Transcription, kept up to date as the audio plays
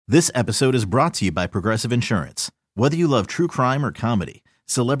This episode is brought to you by Progressive Insurance. Whether you love true crime or comedy,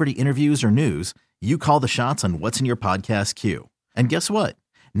 celebrity interviews or news, you call the shots on what's in your podcast queue. And guess what?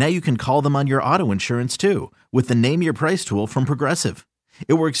 Now you can call them on your auto insurance too with the Name Your Price tool from Progressive.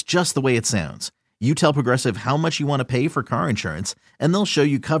 It works just the way it sounds. You tell Progressive how much you want to pay for car insurance, and they'll show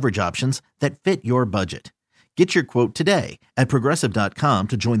you coverage options that fit your budget. Get your quote today at Progressive.com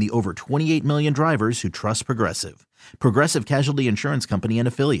to join the over 28 million drivers who trust Progressive. Progressive Casualty Insurance Company and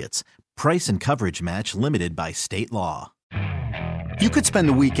Affiliates. Price and coverage match limited by state law. You could spend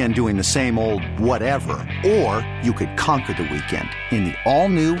the weekend doing the same old whatever, or you could conquer the weekend in the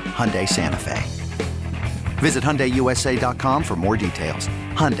all-new Hyundai Santa Fe. Visit HyundaiUSA.com for more details.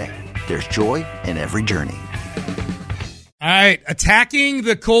 Hyundai, there's joy in every journey. All right, attacking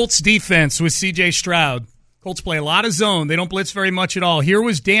the Colts defense with C.J. Stroud. Colts play a lot of zone. They don't blitz very much at all. Here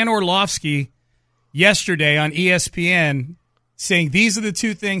was Dan Orlovsky yesterday on ESPN saying these are the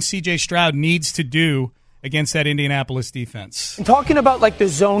two things C.J. Stroud needs to do against that Indianapolis defense. And talking about like the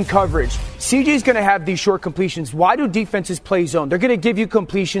zone coverage, CJ's going to have these short completions. Why do defenses play zone? They're going to give you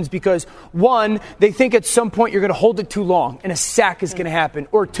completions because, one, they think at some point you're going to hold it too long and a sack is going to happen.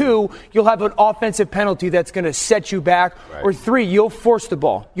 Or two, you'll have an offensive penalty that's going to set you back. Right. Or three, you'll force the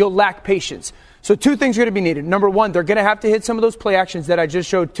ball. You'll lack patience. So two things are going to be needed. Number one, they're going to have to hit some of those play actions that I just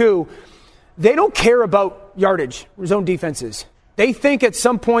showed. Two, they don't care about yardage, zone defenses. They think at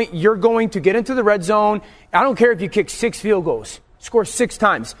some point you're going to get into the red zone. I don't care if you kick 6 field goals, score 6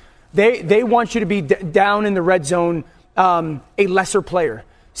 times. They want you to be down in the red zone, a lesser player.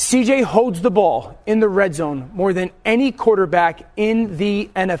 CJ holds the ball in the red zone more than any quarterback in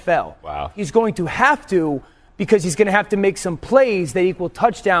the NFL. Wow. He's going to have to, because he's going to have to make some plays that equal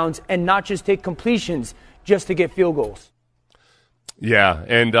touchdowns and not just take completions just to get field goals. Yeah,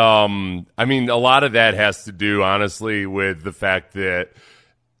 and I mean, a lot of that has to do, honestly, with the fact that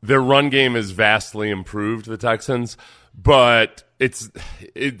their run game is vastly improved, the Texans, but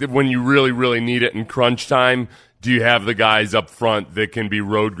when you really, really need it in crunch time, do you have the guys up front that can be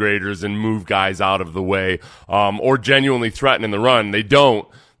road graders and move guys out of the way or genuinely threaten in the run? They don't.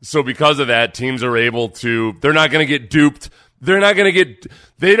 So because of that, teams are able to – they're not going to get duped. They're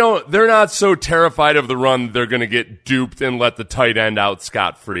not so terrified of the run that they're going to get duped and let the tight end out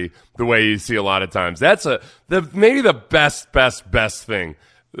scot-free the way you see a lot of times. That's maybe the best thing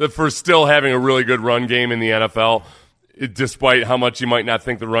for still having a really good run game in the NFL, despite how much you might not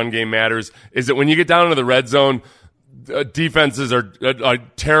think the run game matters, is that when you get down into the red zone, defenses are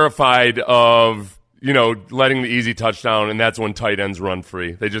terrified of – letting the easy touchdown, and that's when tight ends run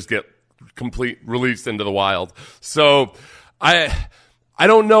free. They just get complete released into the wild. So I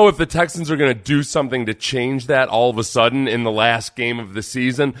don't know if the Texans are going to do something to change that all of a sudden in the last game of the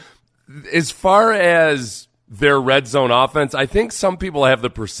season. As far as their red zone offense, I think some people have the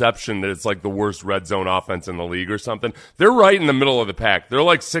perception that it's like the worst red zone offense in the league or something. They're right in the middle of the pack. They're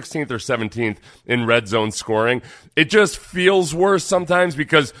like 16th or 17th in red zone scoring. It just feels worse sometimes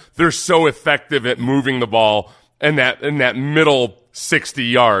because they're so effective at moving the ball in that middle 60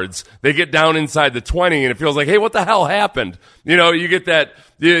 yards. They get down inside the 20 and it feels like, hey, what the hell happened? You get that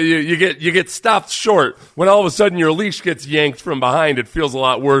you get stopped short when all of a sudden your leash gets yanked from behind. It feels a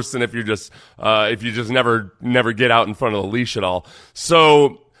lot worse than if you just never get out in front of the leash at all.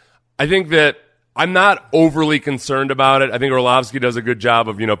 So I think that I'm not overly concerned about it. I think Orlovsky does a good job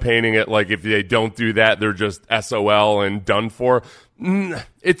of, painting it like if they don't do that, they're just SOL and done for.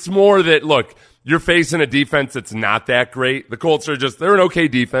 It's more that, look, you're facing a defense that's not that great. The Colts they're an okay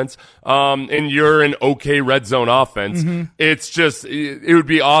defense, and you're an okay red zone offense. Mm-hmm. It's just, it would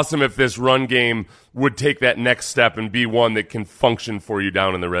be awesome if this run game would take that next step and be one that can function for you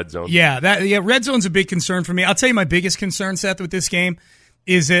down in the red zone. Yeah, red zone's a big concern for me. I'll tell you my biggest concern, Seth, with this game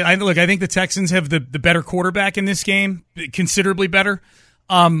is that, I think the Texans have the better quarterback in this game, considerably better.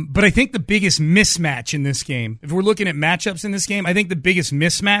 But I think the biggest mismatch in this game, if we're looking at matchups in this game, I think the biggest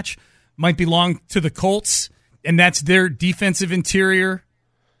mismatch might belong to the Colts, and that's their defensive interior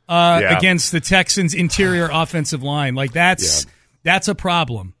against the Texans' interior offensive line. Like that's a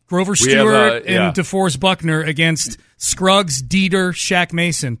problem. Grover Stewart and DeForest Buckner against Scruggs, Dieter, Shaq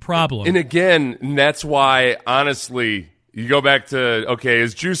Mason. Problem. And again, that's why, honestly, you go back to, okay,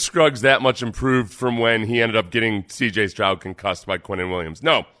 is Juice Scruggs that much improved from when he ended up getting C.J. Stroud concussed by Quinnen Williams?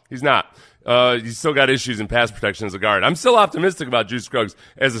 No, he's not. He's still got issues in pass protection as a guard. I'm still optimistic about Juice Scruggs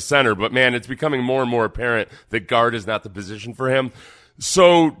as a center, but, man, it's becoming more and more apparent that guard is not the position for him.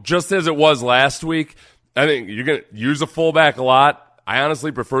 So just as it was last week, I think you're going to use a fullback a lot. I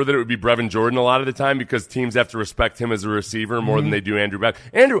honestly prefer that it would be Brevin Jordan a lot of the time because teams have to respect him as a receiver more than they do Andrew Beck.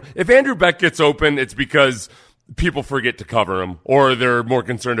 If Andrew Beck gets open, it's because people forget to cover him, or they're more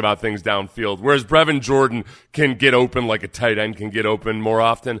concerned about things downfield. Whereas Brevin Jordan can get open like a tight end can get open more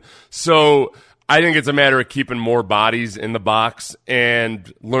often. So I think it's a matter of keeping more bodies in the box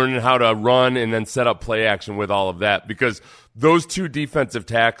and learning how to run and then set up play action with all of that. Because those two defensive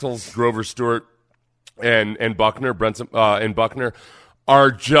tackles, Grover Stewart and Buckner, Buckner,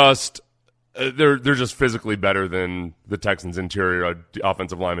 are just they're just physically better than the Texans' interior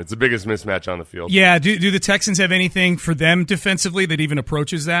offensive linemen. It's the biggest mismatch on the field. Yeah, do the Texans have anything for them defensively that even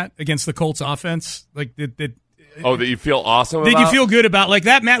approaches that against the Colts offense? Like that you feel awesome about? Did you feel good about like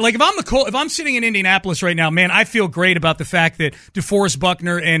that, Matt? Like if I'm sitting in Indianapolis right now, man, I feel great about the fact that DeForest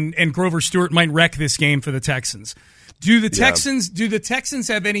Buckner and Grover Stewart might wreck this game for the Texans. Do the Texans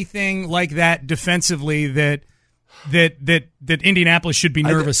have anything like that defensively that Indianapolis should be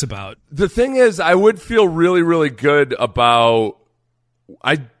nervous about? The thing is, I would feel really, really good about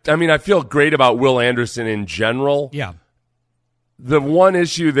I feel great about Will Anderson in general. Yeah. The one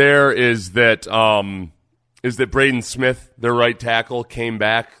issue there is that Braden Smith, their right tackle, came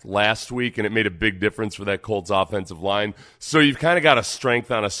back last week, and it made a big difference for that Colts offensive line. So you've kind of got a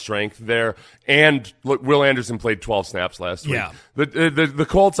strength on a strength there. And look, Will Anderson played 12 snaps last week. Yeah. The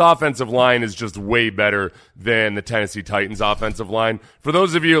Colts offensive line is just way better than the Tennessee Titans offensive line. For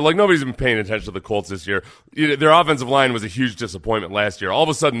those of you, like nobody's been paying attention to the Colts this year. Their offensive line was a huge disappointment last year. All of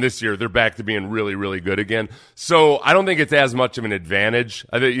a sudden this year, they're back to being really, really good again. So I don't think it's as much of an advantage.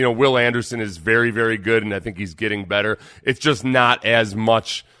 I think, Will Anderson is very, very good, and I think he's getting better. It's just not as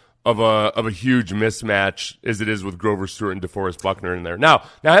much of a huge mismatch as it is with Grover Stewart and DeForest Buckner in there. Now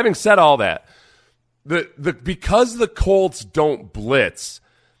having said all that, because the Colts don't blitz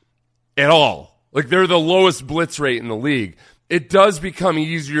at all, like they're the lowest blitz rate in the league, it does become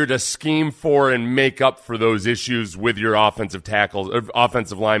easier to scheme for and make up for those issues with your offensive tackles, or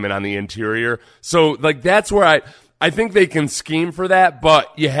offensive linemen on the interior. So like that's where I think they can scheme for that,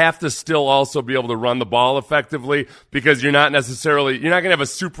 but you have to still also be able to run the ball effectively, because you're not going to have a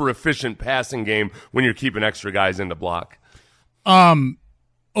super efficient passing game when you're keeping extra guys in the block.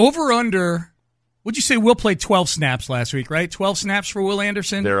 Over under, would you say Will played 12 snaps last week, right? 12 snaps for Will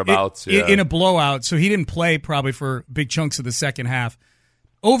Anderson? Thereabouts, yeah. In a blowout, so he didn't play probably for big chunks of the second half.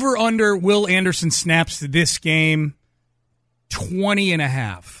 Over under Will Anderson snaps to this game,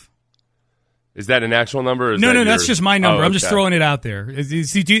 20.5. Is that an actual number? Or is no, that's just my number. I'm just throwing it out there.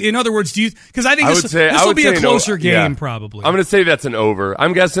 In other words, because I think this will be a closer game, probably. I'm going to say that's an over.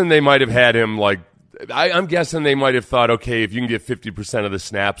 I'm guessing they might have had him I'm guessing they might have thought, okay, if you can get 50% of the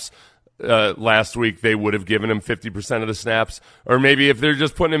snaps last week, they would have given him 50% of the snaps. Or maybe if they're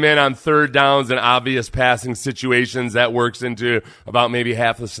just putting him in on third downs and obvious passing situations, that works into about maybe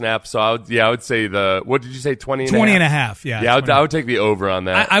half the snaps. So I would say what did you say, 20 and 20 and a half, yeah. Yeah, I would take the over on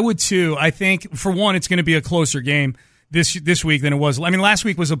that. I would too. I think, for one, it's going to be a closer game this week than it was. I mean, last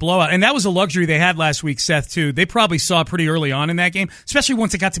week was a blowout, and that was a luxury they had last week, Seth, too. They probably saw pretty early on in that game, especially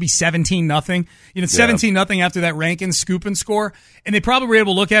once it got to be 17-0. 17-0 after that Rankin scoop and score, and they probably were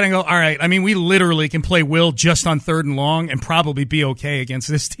able to look at it and go, all right, I mean, we literally can play Will just on third and long and probably be okay against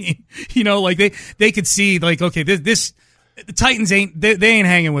this team. They could see, okay, the Titans ain't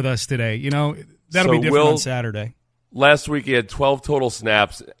hanging with us today. That'll be different on Saturday. Last week he had 12 total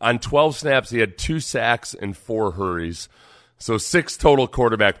snaps. On 12 snaps, he had 2 sacks and 4 hurries. So 6 total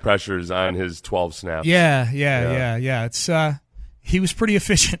quarterback pressures on his 12 snaps. Yeah. It's he was pretty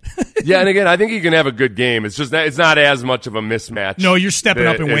efficient. Yeah, and again, I think he can have a good game. It's just it's not as much of a mismatch. No, you're stepping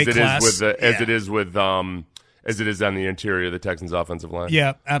up in weight class as it is on the interior of the Texans' offensive line.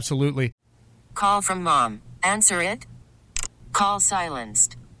 Yeah, absolutely. Call from mom. Answer it. Call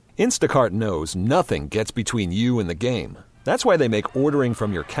silenced. Instacart knows nothing gets between you and the game. That's why they make ordering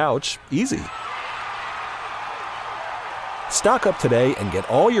from your couch easy. Stock up today and get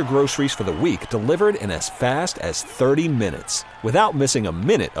all your groceries for the week delivered in as fast as 30 minutes without missing a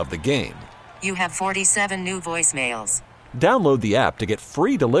minute of the game. You have 47 new voicemails. Download the app to get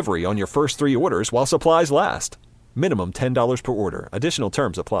free delivery on your first 3 orders while supplies last. Minimum $10 per order. Additional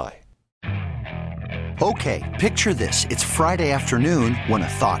terms apply. Okay, picture this. It's Friday afternoon when a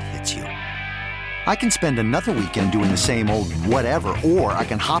thought hits you. I can spend another weekend doing the same old whatever, or I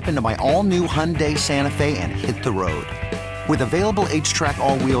can hop into my all-new Hyundai Santa Fe and hit the road. With available H-Track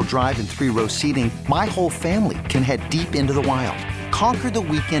all-wheel drive and 3-row seating, my whole family can head deep into the wild. Conquer the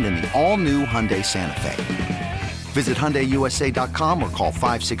weekend in the all-new Hyundai Santa Fe. Visit HyundaiUSA.com or call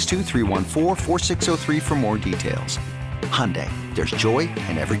 562-314-4603 for more details. Hyundai, there's joy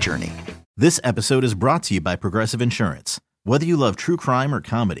in every journey. This episode is brought to you by Progressive Insurance. Whether you love true crime or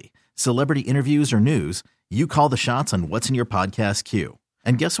comedy, celebrity interviews or news, you call the shots on what's in your podcast queue.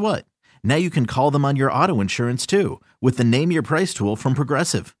 And guess what? Now you can call them on your auto insurance too with the Name Your Price tool from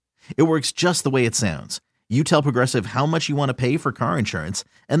Progressive. It works just the way it sounds. You tell Progressive how much you want to pay for car insurance,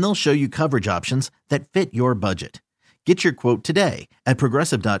 and they'll show you coverage options that fit your budget. Get your quote today at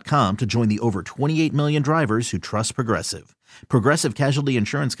Progressive.com to join the over 28 million drivers who trust Progressive. Progressive Casualty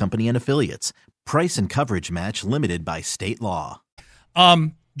Insurance Company and Affiliates. Price and coverage match limited by state law.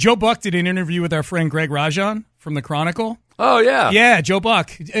 Joe Buck did an interview with our friend Greg Rajan from the Chronicle. Oh, yeah. Yeah, Joe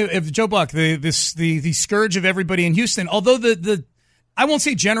Buck. Joe Buck, the scourge of everybody in Houston. Although the I won't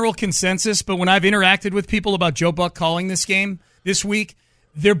say general consensus, but when I've interacted with people about Joe Buck calling this game this week,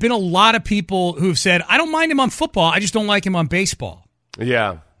 there have been a lot of people who've said, I don't mind him on football, I just don't like him on baseball.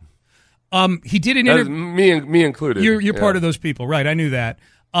 Yeah. He did an interview. Me included. You're part of those people, right? I knew that.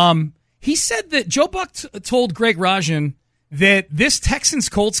 He said that Joe Buck told Greg Rajan that this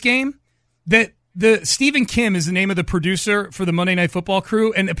Texans-Colts game, that the Stephen Kim is the name of the producer for the Monday Night Football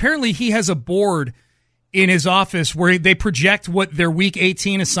crew, and apparently he has a board in his office where they project what their Week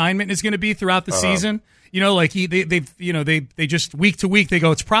 18 assignment is going to be throughout the season. You know, like they just week to week they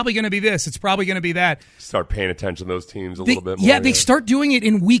go, it's probably going to be this, it's probably going to be that. Start paying attention to those teams a little bit more. Yeah, they start doing it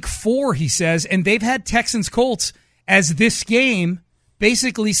in Week 4, he says, and they've had Texans-Colts as this game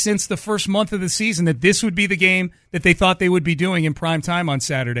basically since the first month of the season, that this would be the game that they thought they would be doing in prime time on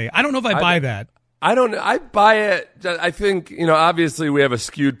Saturday. I don't know if I buy that. I buy it. I think, obviously we have a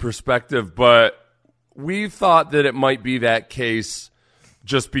skewed perspective, but we thought that it might be that case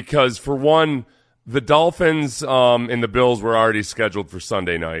just because, for one, the Dolphins and the Bills were already scheduled for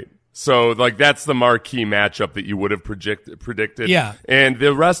Sunday night. So, that's the marquee matchup that you would have predicted. Yeah. And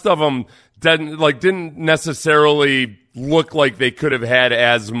the rest of them didn't necessarily look like they could have had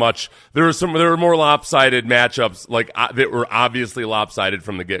as much. There were more lopsided matchups that were obviously lopsided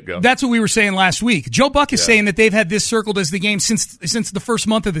from the get-go. That's what we were saying last week. Joe Buck is saying that they've had this circled as the game since the first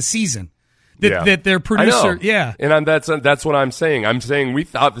month of the season. That their producer, yeah, and that's what I'm saying. I'm saying we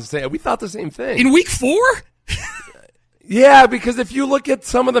thought the same thing in Week 4. Yeah, because if you look at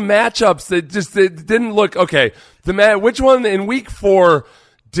some of the matchups, it didn't look okay. Which one in Week 4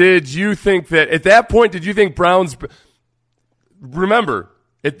 did you think that at that point? Did you think Browns? Remember,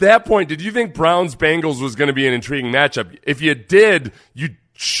 at that point, did you think Browns Bengals was going to be an intriguing matchup? If you did, you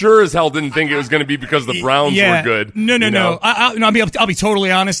sure as hell didn't think it was going to be because the Browns were good. No. I'll be totally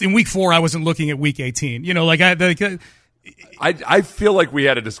honest. In Week 4, I wasn't looking at Week 18. I feel like we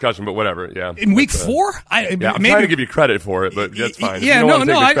had a discussion, but whatever. Yeah. In Week 4, I'm trying to give you credit for it, but that's fine. Yeah,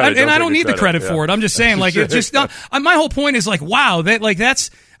 I don't need the credit for it. I'm just saying, it's just not. My whole point is wow,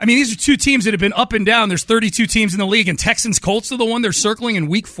 that's. I mean, these are two teams that have been up and down. There's 32 teams in the league, and Texans Colts are the one they're circling in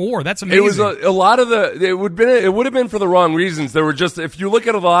Week 4. That's amazing. It was a lot of it would have been for the wrong reasons. There were just, if you look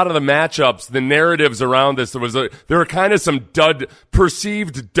at a lot of the matchups, the narratives around this, there were kind of some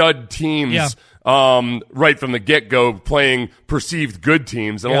perceived dud teams. Yeah. Right from the get-go, playing perceived good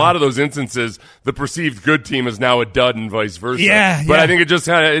teams. And a lot of those instances, the perceived good team is now a dud and vice versa. But I think it just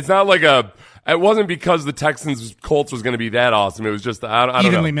it's not like it wasn't because the Texans Colts was going to be that awesome. It was just, I don't know.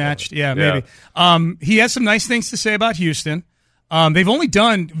 Evenly matched. Yeah, maybe. He has some nice things to say about Houston.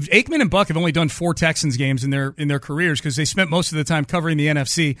 Aikman and Buck have only done 4 Texans games in their careers because they spent most of the time covering the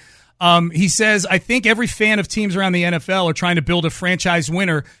NFC. He says, I think every fan of teams around the NFL are trying to build a franchise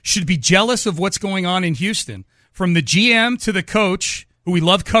winner should be jealous of what's going on in Houston. From the GM to the coach, who we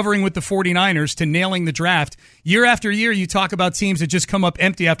love covering with the 49ers, to nailing the draft. Year after year, you talk about teams that just come up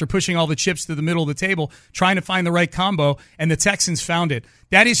empty after pushing all the chips to the middle of the table, trying to find the right combo, and the Texans found it.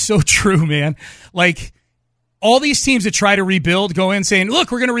 That is so true, man. All these teams that try to rebuild go in saying,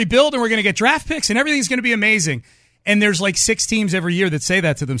 look, we're going to rebuild and we're going to get draft picks and everything's going to be amazing. And there's 6 teams every year that say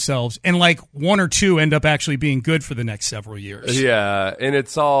that to themselves, and 1 or 2 end up actually being good for the next several years. Yeah, and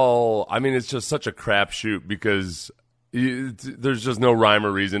it's just such a crapshoot because there's just no rhyme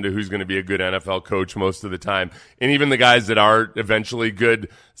or reason to who's going to be a good NFL coach most of the time. And even the guys that are eventually good,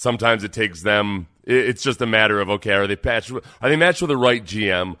 sometimes it takes them. It's just a matter of, okay, are they matched with the right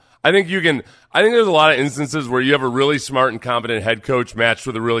GM? I think there's a lot of instances where you have a really smart and competent head coach matched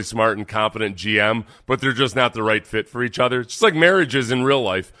with a really smart and competent GM, but they're just not the right fit for each other. It's just like marriages in real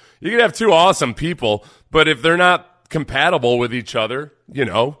life. You can have 2 awesome people, but if they're not compatible with each other,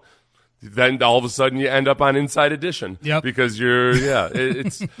 then all of a sudden you end up on Inside Edition. Yep. Because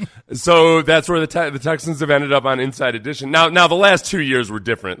it's so that's where the Texans have ended up on Inside Edition. Now the last 2 years were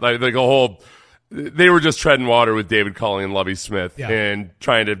different. They were just treading water with David Culley and Lovie Smith and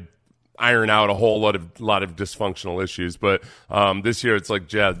trying to iron out a whole lot of dysfunctional issues. But this year it's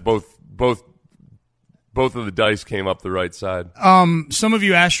both Both of the dice came up the right side. Some of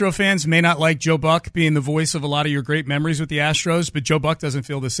you Astro fans may not like Joe Buck being the voice of a lot of your great memories with the Astros, but Joe Buck doesn't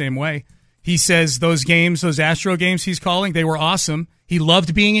feel the same way. He says those Astro games he's calling, they were awesome. He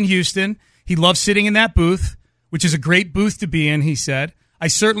loved being in Houston. He loved sitting in that booth, which is a great booth to be in, he said. I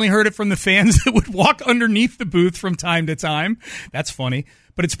certainly heard it from the fans that would walk underneath the booth from time to time. That's funny.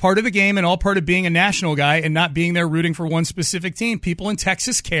 But it's part of the game and all part of being a national guy and not being there rooting for one specific team. People in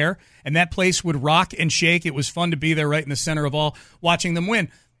Texas care, and that place would rock and shake. It was fun to be there right in the center of all, watching them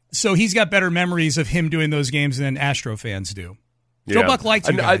win. So he's got better memories of him doing those games than Astro fans do. Yeah. Joe Buck liked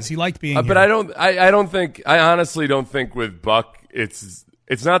you guys. He liked being here. But I honestly don't think with Buck, it's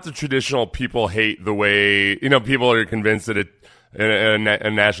not the traditional people hate the way, people are convinced that a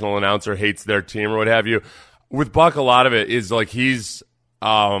national announcer hates their team or what have you. With Buck, a lot of it is like he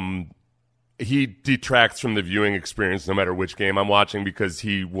detracts from the viewing experience no matter which game I'm watching because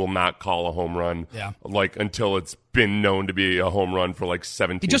he will not call a home run until it's been known to be a home run for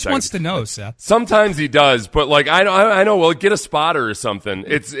 17 He just seconds. wants to know, Seth. Sometimes he does, but I know, well, get a spotter or something.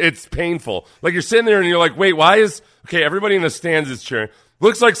 It's painful. You're sitting there and you're like, wait, everybody in the stands is cheering.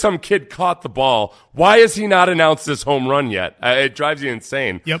 Looks like some kid caught the ball. Why has he not announced this home run yet? It drives you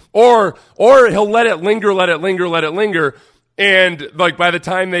insane. Yep. Or he'll let it linger. And by the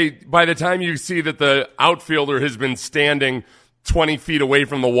time you see that the outfielder has been standing 20 feet away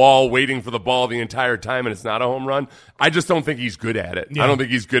from the wall waiting for the ball the entire time and it's not a home run, I just don't think he's good at it. Yeah. I don't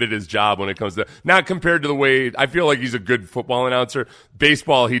think he's good at his job when it comes to not compared to the way I feel like he's a good football announcer.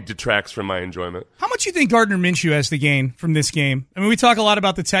 Baseball, he detracts from my enjoyment. How much do you think Gardner Minshew has to gain from this game? I mean, we talk a lot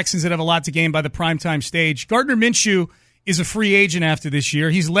about the Texans that have a lot to gain by the primetime stage. Gardner Minshew is a free agent after this year.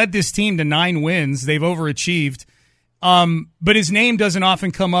 He's led this team to 9 wins. They've overachieved. But his name doesn't often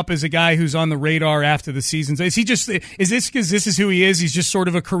come up as a guy who's on the radar after the season. Is this because this is who he is? He's just sort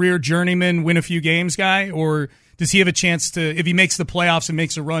of a career journeyman, win a few games guy? Or does he have a chance to, if he makes the playoffs and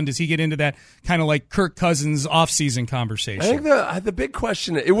makes a run, does he get into that kind of like Kirk Cousins offseason conversation? I think the big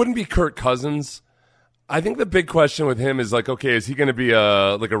question, it wouldn't be Kirk Cousins. I think the big question with him is is he going to be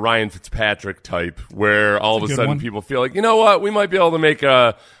a Ryan Fitzpatrick type where all of a sudden people feel like, you know what, we might be able to make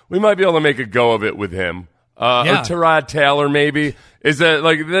a go of it with him. Or Tyrod Taylor, maybe. Is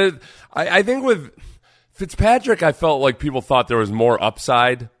that I think with Fitzpatrick, I felt like people thought there was more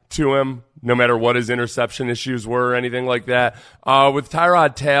upside to him, no matter what his interception issues were or anything like that. With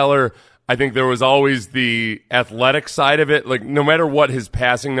Tyrod Taylor, I think there was always the athletic side of it. No matter what his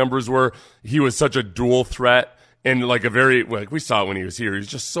passing numbers were, he was such a dual threat and we saw it when he was here. He was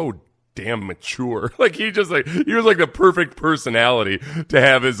just so damn mature. He was the perfect personality to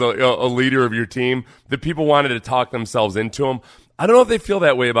have as a leader of your team that people wanted to talk themselves into him. I don't know if they feel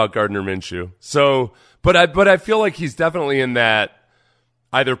that way about Gardner Minshew. So, but I feel like he's definitely in that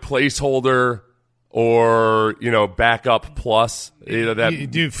either placeholder or backup plus. That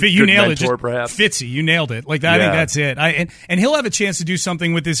you nailed mentor, it. Perhaps Fitzy, you nailed it. I think that's it. And he'll have a chance to do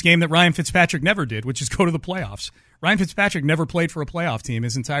something with this game that Ryan Fitzpatrick never did, which is go to the playoffs. Ryan Fitzpatrick never played for a playoff team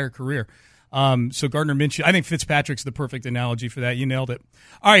his entire career. So Gardner Minshew, I think Fitzpatrick's the perfect analogy for that. You nailed it.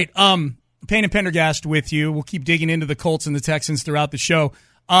 All right, Payne and Pendergast with you. We'll keep digging into the Colts and the Texans throughout the show.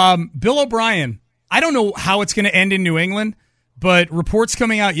 Bill O'Brien, I don't know how it's going to end in New England, but reports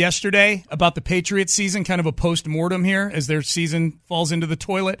coming out yesterday about the Patriots season, kind of a post-mortem here as their season falls into the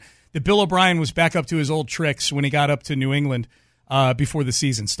toilet, that Bill O'Brien was back up to his old tricks when he got up to New England before the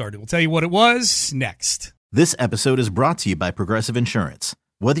season started. We'll tell you what it was next. This episode is brought to you by Progressive Insurance.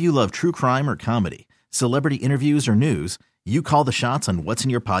 Whether you love true crime or comedy, celebrity interviews or news, you call the shots on what's in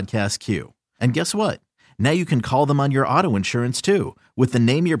your podcast queue. And guess what? Now you can call them on your auto insurance too with the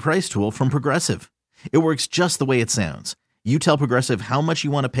Name Your Price tool from Progressive. It works just the way it sounds. You tell Progressive how much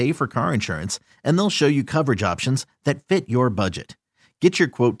you want to pay for car insurance, and they'll show you coverage options that fit your budget. Get your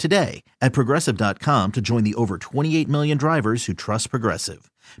quote today at Progressive.com to join the over 28 million drivers who trust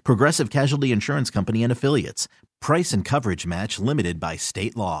Progressive. Progressive Casualty Insurance Company and Affiliates. Price and coverage match limited by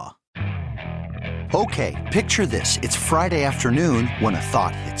state law. Okay, picture this. It's Friday afternoon when a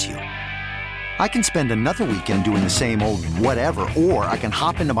thought hits you. I can spend another weekend doing the same old whatever, or I can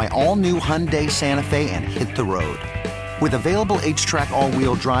hop into my all-new Hyundai Santa Fe and hit the road. With available H-Track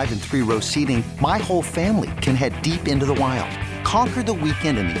all-wheel drive and 3-row seating, my whole family can head deep into the wild. Conquer the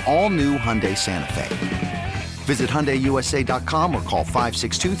weekend in the all-new Hyundai Santa Fe. Visit HyundaiUSA.com or call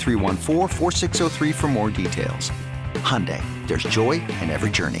 562-314-4603 for more details. Hyundai, there's joy in every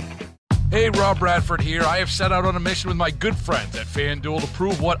journey. Hey, Rob Bradford here. I have set out on a mission with my good friends at FanDuel to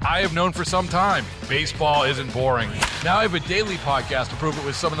prove what I have known for some time. Baseball isn't boring. Now I have a daily podcast to prove it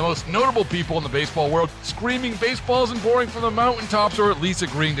with some of the most notable people in the baseball world, screaming baseball isn't boring from the mountaintops, or at least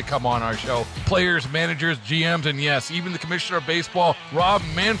agreeing to come on our show. Players, managers, GMs, and yes, even the commissioner of baseball, Rob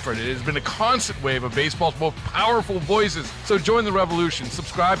Manfred. It has been a constant wave of baseball's most powerful voices. So join the revolution.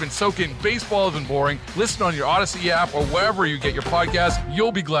 Subscribe and soak in Baseball Isn't Boring. Listen on your Odyssey app or wherever you get your podcasts.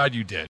 You'll be glad you did.